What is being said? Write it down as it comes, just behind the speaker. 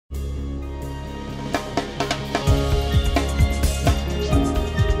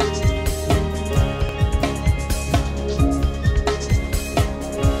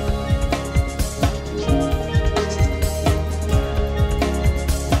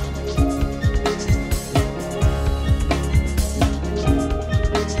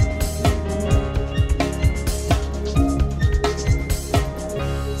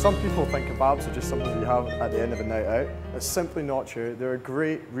kebabs are just something that you have at the end of a night out. That's simply not true. They're a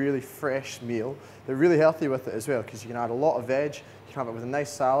great, really fresh meal. They're really healthy with it as well, because you can add a lot of veg, you can have it with a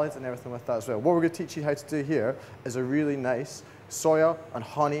nice salad and everything with that as well. What we're going to teach you how to do here is a really nice soya and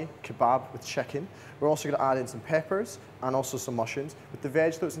honey kebab with chicken. We're also going to add in some peppers and also some mushrooms. With the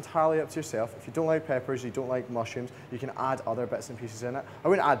veg, though, it's entirely up to yourself. If you don't like peppers, you don't like mushrooms, you can add other bits and pieces in it. I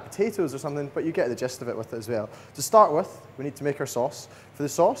wouldn't add potatoes or something, but you get the gist of it with it as well. To start with, we need to make our sauce. For the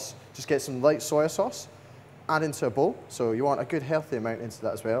sauce, just get some light soya sauce, add into a bowl. So you want a good healthy amount into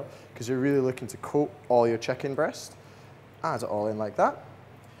that as well, because you're really looking to coat all your chicken breast. Add it all in like that.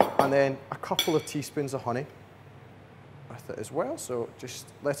 And then a couple of teaspoons of honey with it as well, so just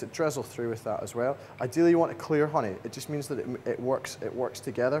let it drizzle through with that as well. Ideally you want a clear honey. It just means that it works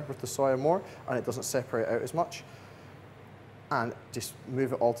together with the soya more and it doesn't separate out as much. And just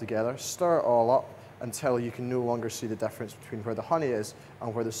move it all together, stir it all up until you can no longer see the difference between where the honey is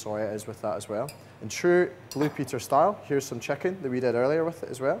and where the soya is with that as well. In true Blue Peter style, here's some chicken that we did earlier with it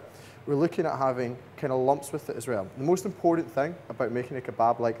as well. We're looking at having kind of lumps with it as well. The most important thing about making a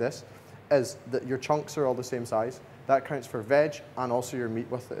kebab like this is that your chunks are all the same size. That counts for veg and also your meat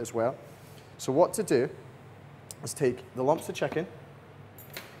with it as well. So what to do is take the lumps of chicken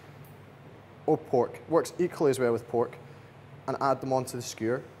or pork, works equally as well with pork, and add them onto the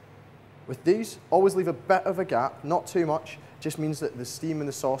skewer. With these, always leave a bit of a gap, not too much, just means that the steam and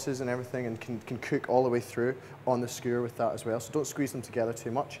the sauces and everything and can cook all the way through on the skewer with that as well. So don't squeeze them together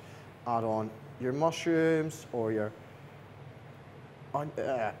too much. Add on your mushrooms or your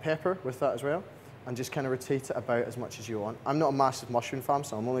pepper with that as well, and just kind of rotate it about as much as you want. I'm not a massive mushroom fan,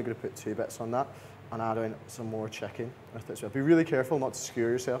 so I'm only going to put 2 bits on that and add in some more chicken with it as well. Be really careful not to skewer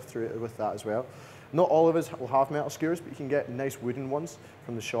yourself through it with that as well. Not all of us will have metal skewers, but you can get nice wooden ones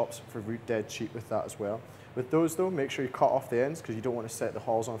from the shops for dead cheap with that as well. With those though, make sure you cut off the ends because you don't want to set the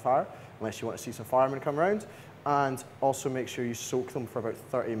hulls on fire unless you want to see some firemen come around. And also make sure you soak them for about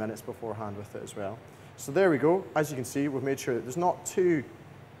 30 minutes beforehand with it as well. So there we go. As you can see, we've made sure that there's not too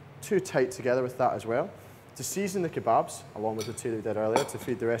tight together with that as well. To season the kebabs, along with the 2 that we did earlier to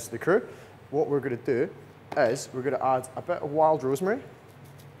feed the rest of the crew, what we're going to do is we're going to add a bit of wild rosemary,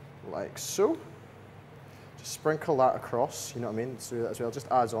 like so. Just sprinkle that across, you know what I mean? Let's do that as well,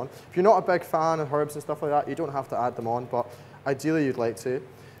 just adds on. If you're not a big fan of herbs and stuff like that, you don't have to add them on, but ideally you'd like to.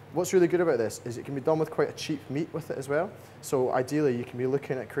 What's really good about this is it can be done with quite a cheap meat with it as well. So ideally you can be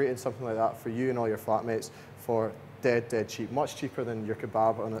looking at creating something like that for you and all your flatmates for dead cheap, much cheaper than your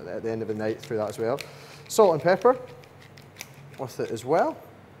kebab at the end of the night through that as well. Salt and pepper with it as well.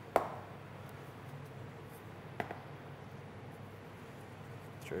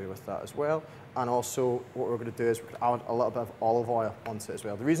 Through with that as well. And also what we're going to do is we're going to add a little bit of olive oil onto it as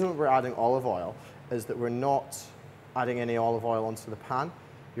well. The reason we're adding olive oil is that we're not adding any olive oil onto the pan.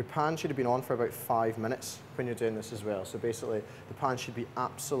 Your pan should have been on for about 5 minutes when you're doing this as well. So basically the pan should be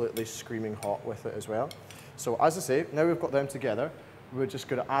absolutely screaming hot with it as well. So as I say, now we've got them together, we're just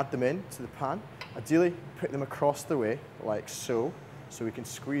going to add them in to the pan. Ideally, put them across the way, like so we can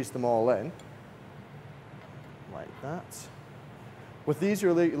squeeze them all in, like that. With these,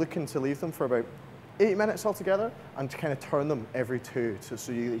 you're looking to leave them for about 8 minutes altogether and to kind of turn them every 2,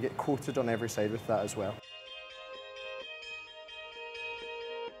 so you get coated on every side with that as well.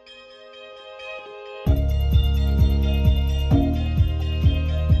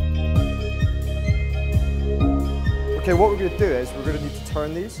 Okay, what we're going to do is we're going to need to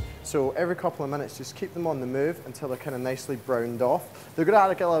turn these. So every couple of minutes, just keep them on the move until they're kind of nicely browned off. They're going to add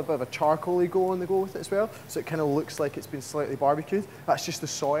like a little bit of a charcoaly glow on the go with it as well, so it kind of looks like it's been slightly barbecued. That's just the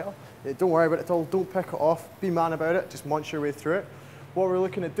soya. Don't worry about it at all. Don't pick it off. Be man about it. Just munch your way through it. What we're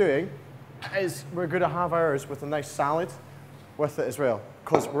looking at doing is we're going to have ours with a nice salad with it as well,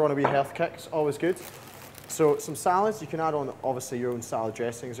 because we're on a wee health kick. It's always good. So some salads, you can add on obviously your own salad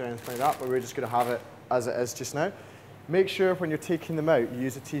dressings or anything like that, but we're just going to have it as it is just now. Make sure when you're taking them out, you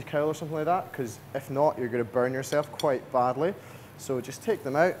use a tea towel or something like that, because if not, you're going to burn yourself quite badly. So just take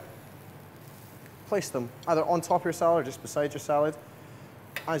them out, place them either on top of your salad or just beside your salad.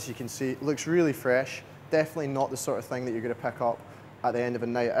 As you can see, it looks really fresh. Definitely not the sort of thing that you're going to pick up at the end of a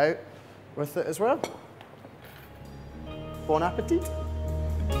night out with it as well. Bon appetit.